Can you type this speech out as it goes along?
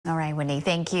All right, Wendy,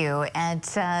 thank you. At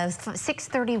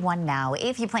 6:31 now,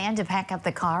 if you plan to pack up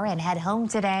the car and head home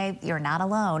today, you're not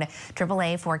alone.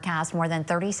 AAA forecasts more than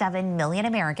 37 million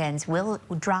Americans will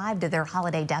drive to their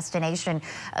holiday destination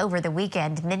over the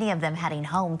weekend, many of them heading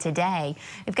home today.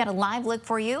 We've got a live look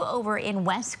for you over in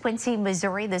West Quincy,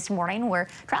 Missouri this morning, where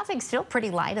traffic's still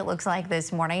pretty light, it looks like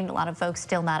this morning. A lot of folks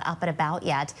still not up and about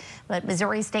yet. But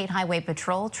Missouri State Highway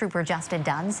Patrol Trooper Justin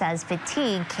Dunn says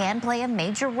fatigue can play a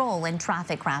major role in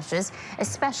traffic crashes,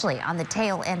 especially on the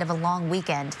tail end of a long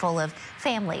weekend full of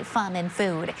family, fun, and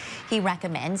food. He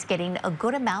recommends getting a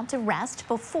good amount of rest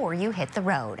before you hit the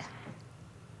road.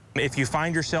 If you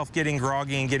find yourself getting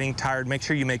groggy and getting tired, make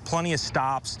sure you make plenty of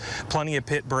stops, plenty of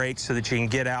pit breaks so that you can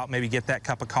get out, maybe get that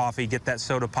cup of coffee, get that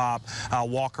soda pop,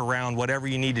 walk around, whatever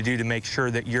you need to do to make sure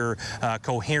that you're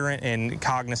coherent and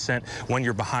cognizant when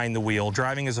you're behind the wheel.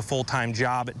 Driving is a full-time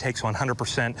job. It takes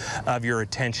 100% of your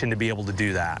attention to be able to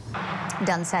do that.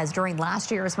 Dunn says during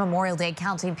last year's Memorial Day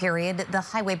counting period, the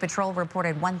Highway Patrol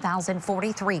reported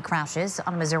 1,043 crashes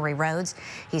on Missouri roads.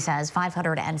 He says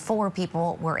 504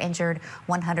 people were injured,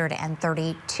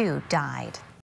 132 died.